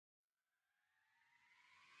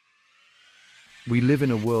We live in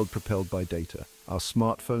a world propelled by data. Our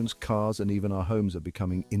smartphones, cars, and even our homes are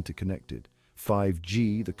becoming interconnected.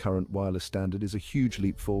 5G, the current wireless standard, is a huge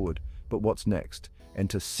leap forward. But what's next?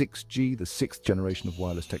 Enter 6G, the sixth generation of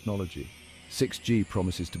wireless technology. 6G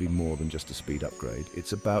promises to be more than just a speed upgrade.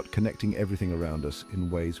 It's about connecting everything around us in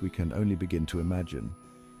ways we can only begin to imagine.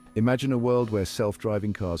 Imagine a world where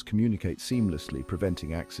self-driving cars communicate seamlessly,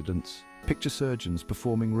 preventing accidents. Picture surgeons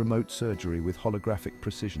performing remote surgery with holographic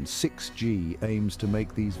precision. 6G aims to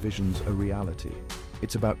make these visions a reality.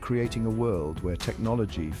 It's about creating a world where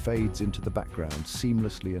technology fades into the background,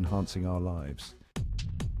 seamlessly enhancing our lives.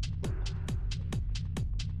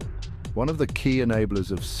 One of the key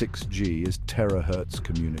enablers of 6G is terahertz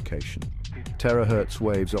communication. Terahertz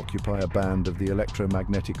waves occupy a band of the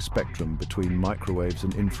electromagnetic spectrum between microwaves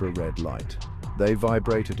and infrared light. They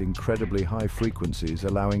vibrate at incredibly high frequencies,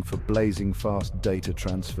 allowing for blazing fast data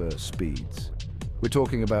transfer speeds. We're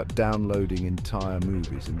talking about downloading entire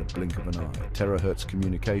movies in the blink of an eye. Terahertz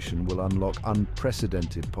communication will unlock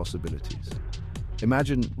unprecedented possibilities.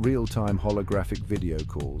 Imagine real-time holographic video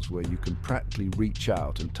calls where you can practically reach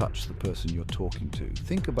out and touch the person you're talking to.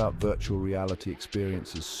 Think about virtual reality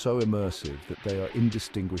experiences so immersive that they are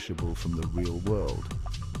indistinguishable from the real world.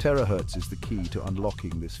 Terahertz is the key to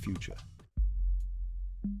unlocking this future.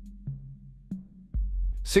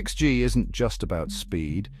 6G isn't just about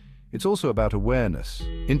speed, it's also about awareness.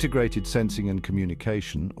 Integrated Sensing and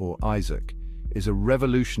Communication, or ISAC, is a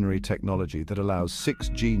revolutionary technology that allows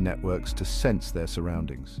 6G networks to sense their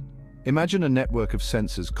surroundings. Imagine a network of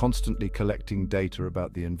sensors constantly collecting data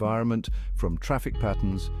about the environment, from traffic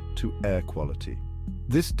patterns to air quality.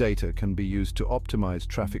 This data can be used to optimize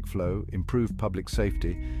traffic flow, improve public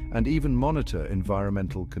safety, and even monitor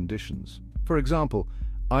environmental conditions. For example,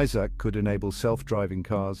 ISAC could enable self-driving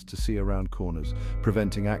cars to see around corners,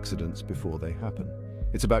 preventing accidents before they happen.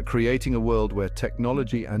 It's about creating a world where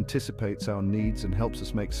technology anticipates our needs and helps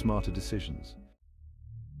us make smarter decisions.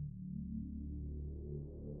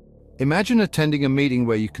 Imagine attending a meeting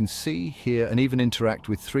where you can see, hear, and even interact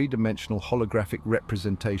with three-dimensional holographic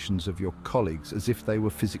representations of your colleagues as if they were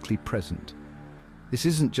physically present. This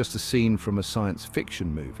isn't just a scene from a science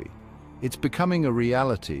fiction movie. It's becoming a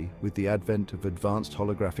reality with the advent of advanced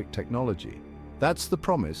holographic technology. That's the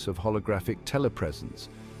promise of holographic telepresence,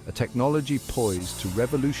 a technology poised to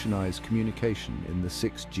revolutionize communication in the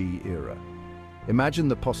 6G era. Imagine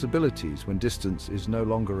the possibilities when distance is no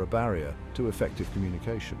longer a barrier to effective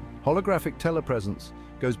communication. Holographic telepresence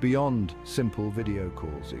goes beyond simple video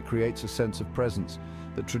calls. It creates a sense of presence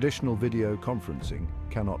that traditional video conferencing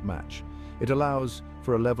cannot match. It allows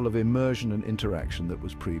for a level of immersion and interaction that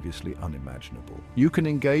was previously unimaginable. You can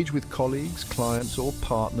engage with colleagues, clients, or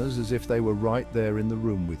partners as if they were right there in the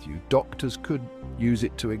room with you. Doctors could use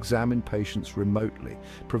it to examine patients remotely,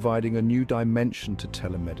 providing a new dimension to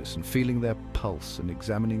telemedicine, feeling their pulse and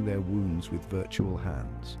examining their wounds with virtual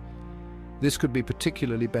hands. This could be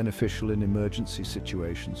particularly beneficial in emergency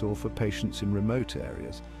situations or for patients in remote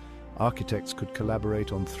areas. Architects could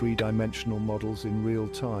collaborate on three-dimensional models in real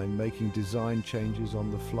time, making design changes on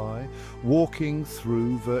the fly, walking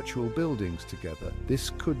through virtual buildings together. This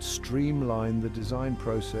could streamline the design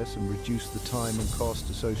process and reduce the time and cost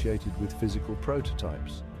associated with physical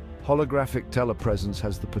prototypes. Holographic telepresence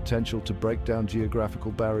has the potential to break down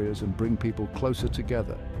geographical barriers and bring people closer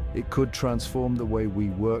together. It could transform the way we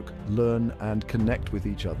work, learn, and connect with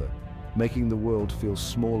each other, making the world feel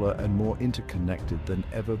smaller and more interconnected than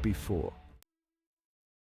ever before.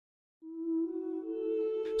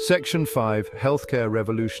 Section 5, Healthcare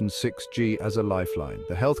Revolution 6G as a Lifeline.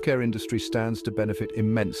 The healthcare industry stands to benefit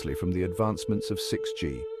immensely from the advancements of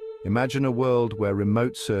 6G. Imagine a world where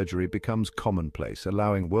remote surgery becomes commonplace,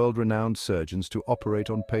 allowing world-renowned surgeons to operate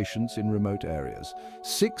on patients in remote areas.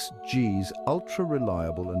 6G's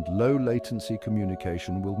ultra-reliable and low-latency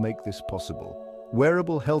communication will make this possible.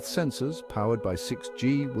 Wearable health sensors, powered by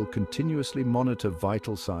 6G, will continuously monitor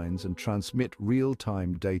vital signs and transmit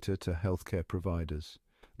real-time data to healthcare providers.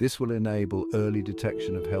 This will enable early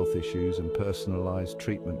detection of health issues and personalized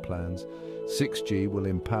treatment plans. 6G will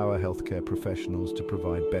empower healthcare professionals to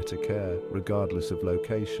provide better care, regardless of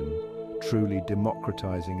location, truly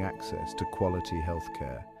democratizing access to quality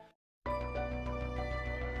healthcare.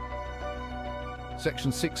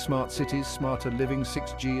 Section 6, Smart Cities, Smarter Living.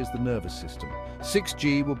 6G is the nervous system.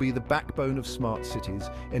 6G will be the backbone of smart cities,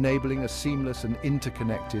 enabling a seamless and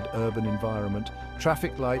interconnected urban environment.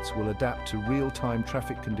 Traffic lights will adapt to real-time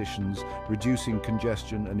traffic conditions, reducing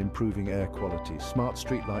congestion and improving air quality. Smart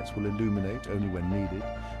streetlights will illuminate only when needed,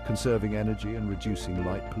 conserving energy and reducing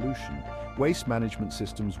light pollution. Waste management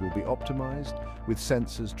systems will be optimized, with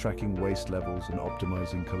sensors tracking waste levels and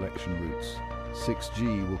optimizing collection routes.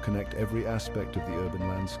 6G will connect every aspect of the urban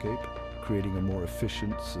landscape, creating a more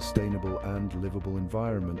efficient, sustainable, and livable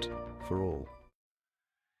environment for all.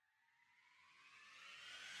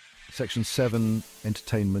 Section 7,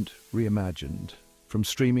 Entertainment Reimagined. From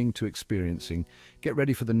streaming to experiencing, get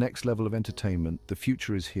ready for the next level of entertainment. The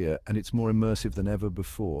future is here, and it's more immersive than ever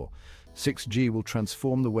before. 6G will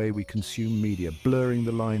transform the way we consume media, blurring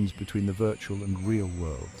the lines between the virtual and real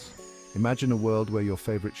worlds. Imagine a world where your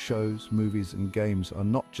favorite shows, movies, and games are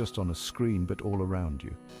not just on a screen, but all around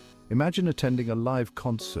you. Imagine attending a live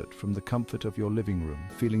concert from the comfort of your living room,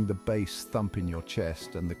 feeling the bass thump in your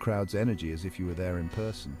chest and the crowd's energy as if you were there in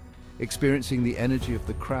person. Experiencing the energy of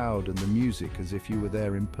the crowd and the music as if you were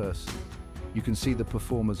there in person. You can see the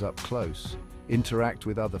performers up close, interact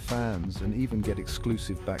with other fans, and even get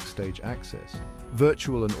exclusive backstage access.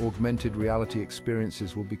 Virtual and augmented reality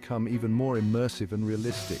experiences will become even more immersive and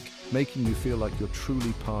realistic, making you feel like you're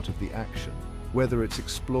truly part of the action. Whether it's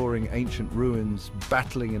exploring ancient ruins,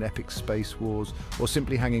 battling in epic space wars, or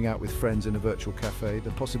simply hanging out with friends in a virtual cafe,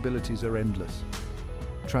 the possibilities are endless,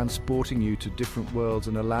 transporting you to different worlds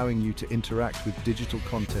and allowing you to interact with digital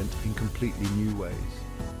content in completely new ways.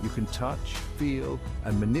 You can touch, feel,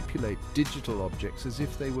 and manipulate digital objects as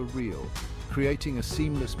if they were real, creating a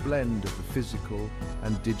seamless blend of the physical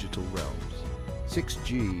and digital realms.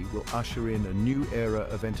 6G will usher in a new era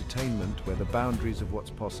of entertainment where the boundaries of what's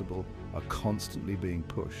possible are constantly being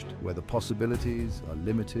pushed, where the possibilities are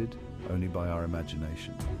limited only by our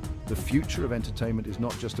imagination. The future of entertainment is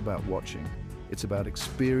not just about watching, it's about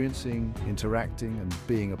experiencing, interacting, and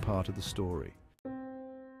being a part of the story.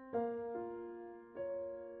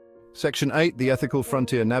 Section 8, the ethical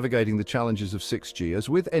frontier, navigating the challenges of 6G. As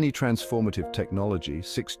with any transformative technology,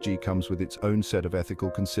 6G comes with its own set of ethical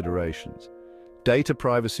considerations. Data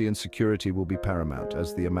privacy and security will be paramount,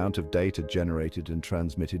 as the amount of data generated and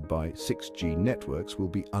transmitted by 6G networks will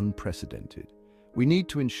be unprecedented. We need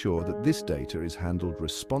to ensure that this data is handled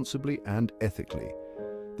responsibly and ethically.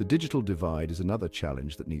 The digital divide is another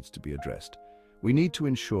challenge that needs to be addressed. We need to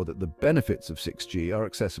ensure that the benefits of 6G are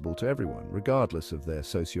accessible to everyone, regardless of their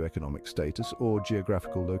socioeconomic status or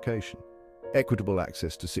geographical location. Equitable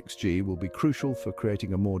access to 6G will be crucial for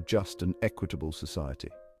creating a more just and equitable society.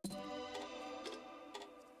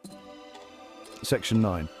 Section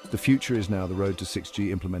 9. The future is now the road to 6G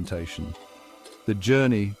implementation. The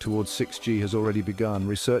journey towards 6G has already begun.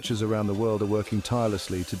 Researchers around the world are working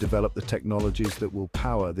tirelessly to develop the technologies that will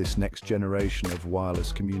power this next generation of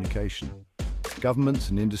wireless communication. Governments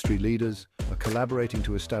and industry leaders are collaborating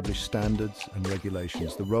to establish standards and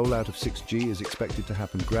regulations. The rollout of 6G is expected to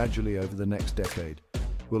happen gradually over the next decade.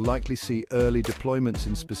 We'll likely see early deployments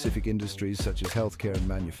in specific industries such as healthcare and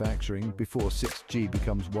manufacturing before 6G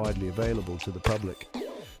becomes widely available to the public.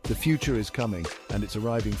 The future is coming, and it's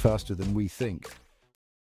arriving faster than we think.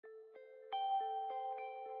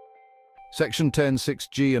 Section 10,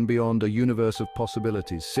 6G and beyond, a universe of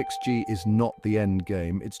possibilities. 6G is not the end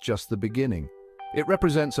game, it's just the beginning. It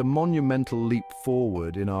represents a monumental leap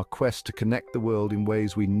forward in our quest to connect the world in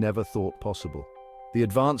ways we never thought possible. The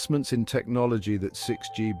advancements in technology that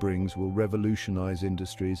 6G brings will revolutionize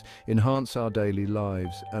industries, enhance our daily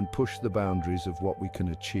lives, and push the boundaries of what we can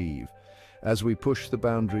achieve. As we push the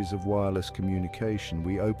boundaries of wireless communication,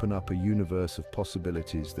 we open up a universe of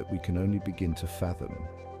possibilities that we can only begin to fathom.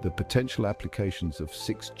 The potential applications of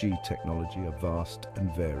 6G technology are vast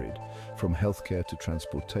and varied, from healthcare to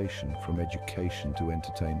transportation, from education to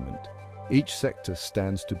entertainment. Each sector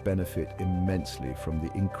stands to benefit immensely from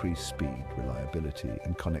the increased speed, reliability,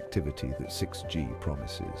 and connectivity that 6G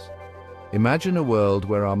promises. Imagine a world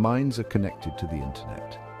where our minds are connected to the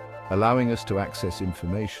internet, allowing us to access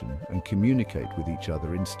information and communicate with each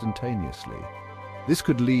other instantaneously. This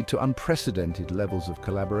could lead to unprecedented levels of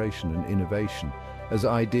collaboration and innovation, as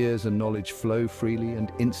ideas and knowledge flow freely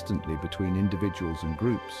and instantly between individuals and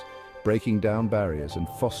groups, breaking down barriers and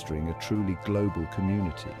fostering a truly global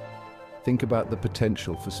community. Think about the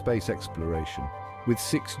potential for space exploration, with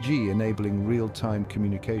 6G enabling real-time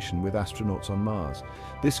communication with astronauts on Mars.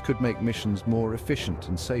 This could make missions more efficient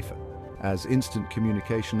and safer, as instant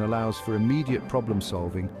communication allows for immediate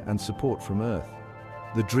problem-solving and support from Earth.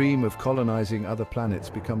 The dream of colonizing other planets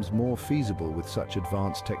becomes more feasible with such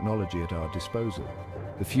advanced technology at our disposal.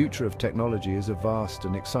 The future of technology is a vast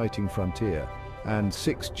and exciting frontier, and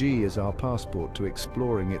 6G is our passport to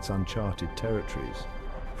exploring its uncharted territories.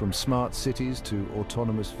 From smart cities to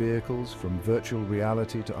autonomous vehicles, from virtual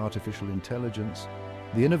reality to artificial intelligence,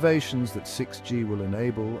 the innovations that 6G will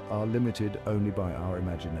enable are limited only by our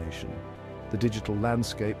imagination. The digital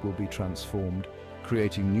landscape will be transformed,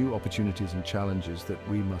 creating new opportunities and challenges that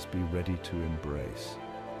we must be ready to embrace.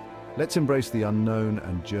 Let's embrace the unknown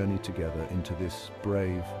and journey together into this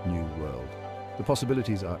brave new world. The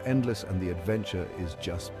possibilities are endless and the adventure is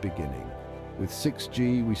just beginning. With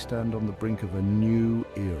 6G, we stand on the brink of a new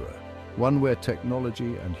era, one where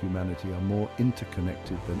technology and humanity are more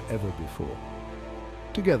interconnected than ever before.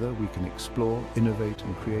 Together, we can explore, innovate,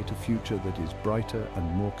 and create a future that is brighter and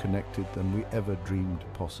more connected than we ever dreamed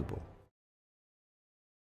possible.